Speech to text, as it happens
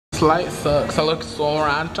This light sucks. I look so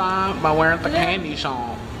around time by wearing the candy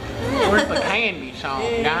shop. Where's the candy shop,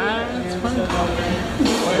 guys?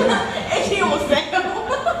 He will fail.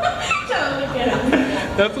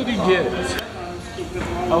 That's what he gets.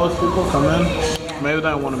 Oh, is people coming? Maybe they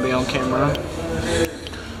don't want to be on camera.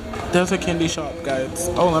 There's a candy shop, guys.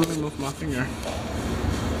 Oh, let me move my finger.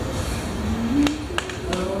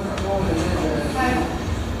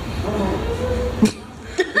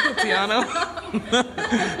 Tiana.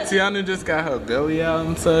 Tiana just got her belly out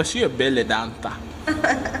and stuff. She a belly dancer.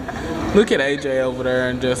 Look at AJ over there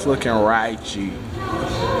and just looking righteous.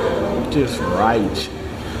 Just righteous.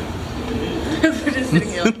 We're just sitting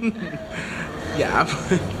here. Yeah,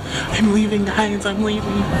 I'm leaving, guys. I'm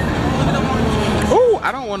leaving. Oh,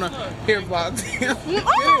 I don't want to hear vlogs. Here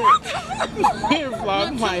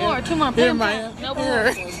vlog Maya. Two more. Here Maya. No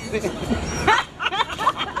more.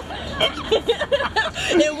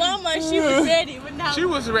 In Walmart, she was ready, but now She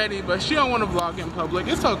was ready, but she don't want to vlog in public.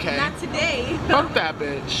 It's okay. not today. Fuck that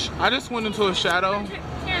bitch. I just went into a shadow.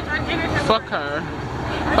 Fuck her.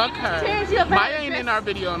 Fuck her. Maya ain't in our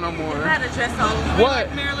video no more. I had a dress on. What?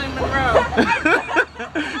 Like Marilyn Monroe.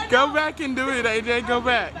 Go back and do it, AJ. Go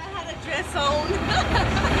back. I had a dress on.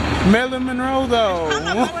 Marilyn Monroe, though.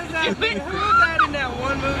 Who was that in that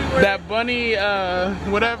one movie? Where That bunny,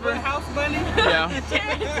 whatever. House Bunny? Yeah.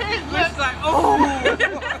 Looks like, oh.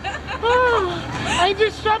 I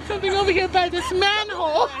just dropped something over here by this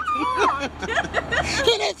manhole.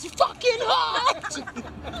 And it's fucking hot.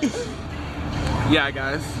 Yeah,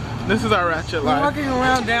 guys. This is our ratchet life. Walking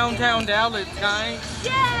around downtown Dallas, guys.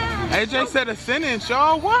 Yeah. AJ said a sentence,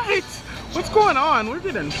 y'all. What? What's going on? We're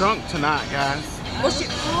getting drunk tonight, guys. Well, shit.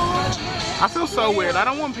 I feel so weird. I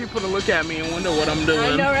don't want people to look at me and wonder what I'm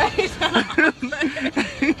doing. I know, right?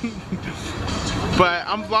 But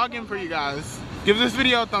I'm vlogging for you guys. Give this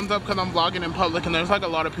video a thumbs up because I'm vlogging in public and there's like a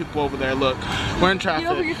lot of people over there. Look, we're in traffic.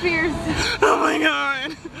 Get over your fears. Oh my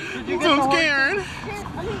god. I'm so scared.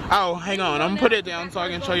 Oh, hang on. I'm gonna put it down so I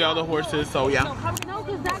can show y'all the horses. So yeah. No,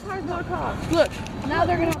 because that car's going across. Look, now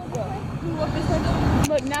they're going to have to go.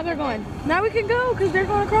 Look, now they're going. Now we can go because they're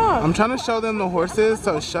going across. I'm trying to show them the horses,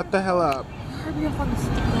 so shut the hell up.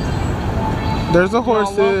 There's the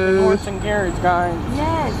horses. Horse and carriage, guys.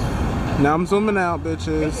 Yes. Now I'm zooming out, bitches.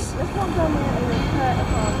 This one's on there and then cut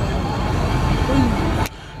across.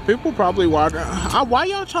 People probably watching. Why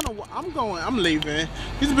y'all trying to? I'm leaving.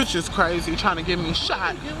 These bitches crazy trying to get me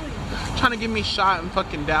shot. Trying to get me shot in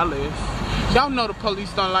fucking Dallas. Y'all know the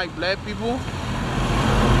police don't like black people.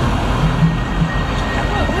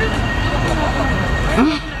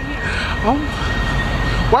 Oh.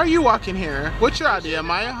 Why are you walking here? What's your idea,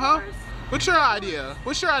 Maya, huh? What's your idea?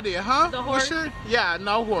 What's your idea, huh? The horse? Yeah,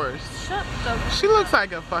 no horse. Shut the She looks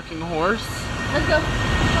like a fucking horse. Let's go.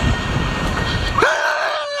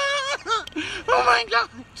 Oh my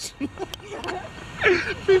gosh.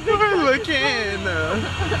 People are looking.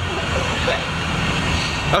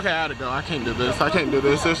 Okay, I gotta go. I can't do this. I can't do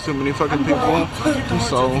this. There's too many fucking people.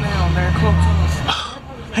 So,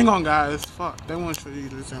 hang on, guys. Fuck, they want to show you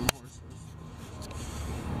these damn horses.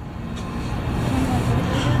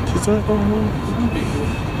 She's like,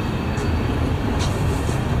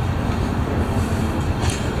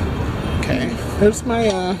 okay, here's my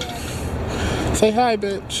say hi,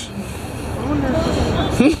 bitch.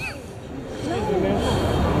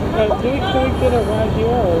 Can we get a ride here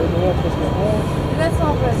or do we have to go? That's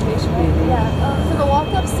all reservation, right? Yeah. So the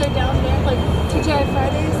walk-ups are down there, like TGI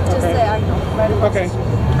Fridays. Just say I know. Right across the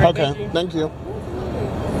street. Okay, thank you.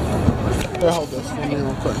 Here, hold this for me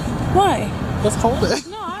real quick. Why? Just hold it.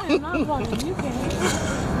 No, I am not vlogging. You can.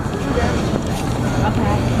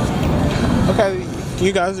 Okay. Okay,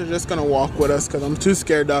 you guys are just gonna walk with us because I'm too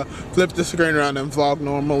scared to flip the screen around and vlog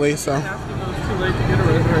normally, so. It's too late to get a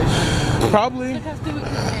reservation. Probably.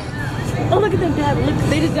 Oh, look at them dad. Look,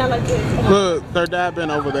 they just died like this. Look, they're dabbing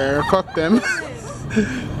over there. Fuck them.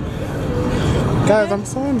 Guys, I'm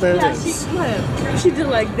so Yeah, embarrassed. she flipped. She did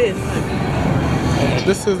like this.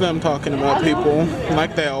 This is them talking about people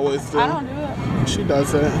like they always do. I don't do it. She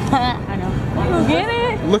does it. I know. Get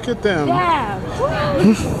it? Look at them. Yeah.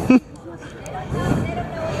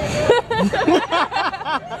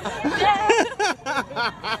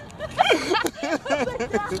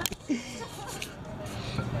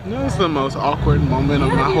 This is the most awkward moment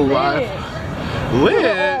of my whole life.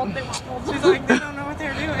 Lit? She's like, they don't know what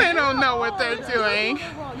they're doing. They don't know what they're doing.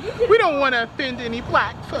 We don't want to offend any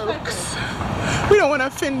black folks. We don't want to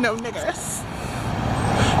offend no niggas.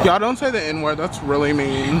 Y'all don't say the N-word, that's really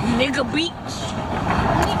mean. Nigga beach.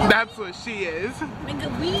 That's what she is. Nigga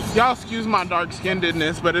beach. Y'all excuse my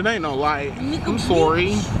dark-skinnedness, but it ain't no light. Nigga I'm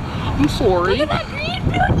sorry. I'm sorry. Look at that green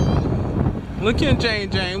beauty. Look at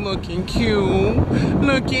Jane looking cute.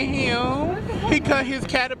 Look at him. He cut his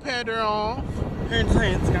caterpillar off. Here in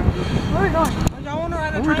Science Guy. Where are we going? Y'all want to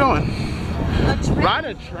ride a What are we train? doing? Ride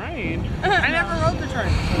a train? I never rode the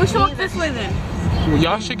train. We should walk this way then. Well,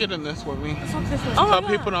 y'all should get in this with me. Let's walk this way. Oh my So God.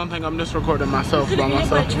 people don't think I'm just recording myself by By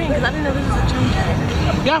myself. train, because I didn't know this was a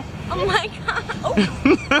train. Yeah. Oh my god.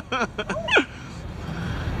 Oh.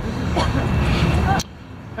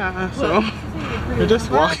 So we're just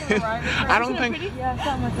walking. I don't think. Yeah,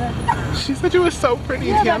 something like that. She said you were so pretty,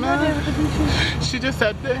 Yeah, Tiana. She just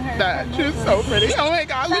said that she was so pretty. Oh my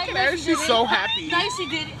God, look at her. She's so happy. Nice, she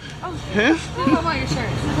did it. Oh, Huh? how about your shirt?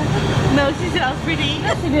 No, she said I was pretty.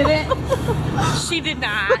 No, she didn't. She did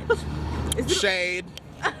not. Shade.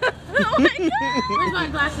 Oh my god. Where's my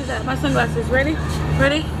glasses at? My sunglasses. Ready?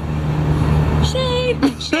 Ready? Shade.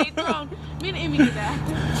 Shade thrown. Me and Amy did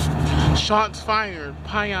that. Shots fired.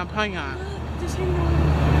 Payan. Just hang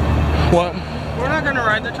on. What? We're not gonna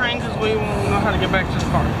ride the train because we won't know how to get back to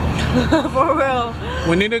the car. For real.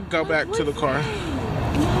 We need to go back to the car.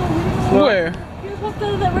 No, Where? he just walked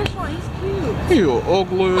out of that restaurant. He's cute. You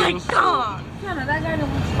ugly. My god. Tiana, that guy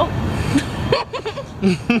don't want to. Oh.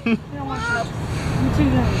 He don't want to. I'm too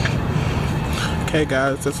young. Okay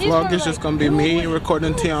guys, this vlog is just gonna be me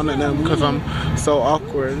recording Tiana and them because I'm so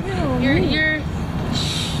awkward.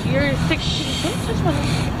 You're 16. Don't touch my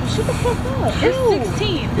shut the fuck up. You're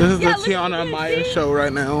 16. This is the look at Tiana and you, Maya see? show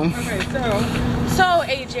right now. Okay, So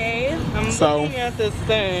AJ. I'm So- looking at this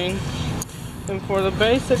thing, and for the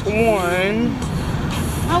basic one,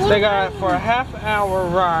 they got for a half-hour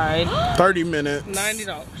ride, 30 minutes.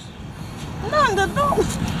 $90.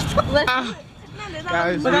 Ah,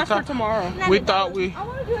 guys, But that's for tomorrow. we thought we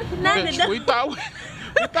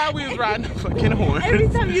was riding a fucking horse. Every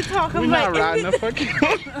time you talk, We're I'm not like, riding a fucking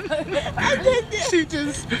horse.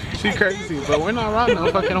 She crazy, but we're not riding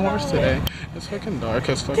a fucking horse today. It's fucking dark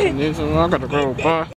as fucking is. I gotta go. Bye.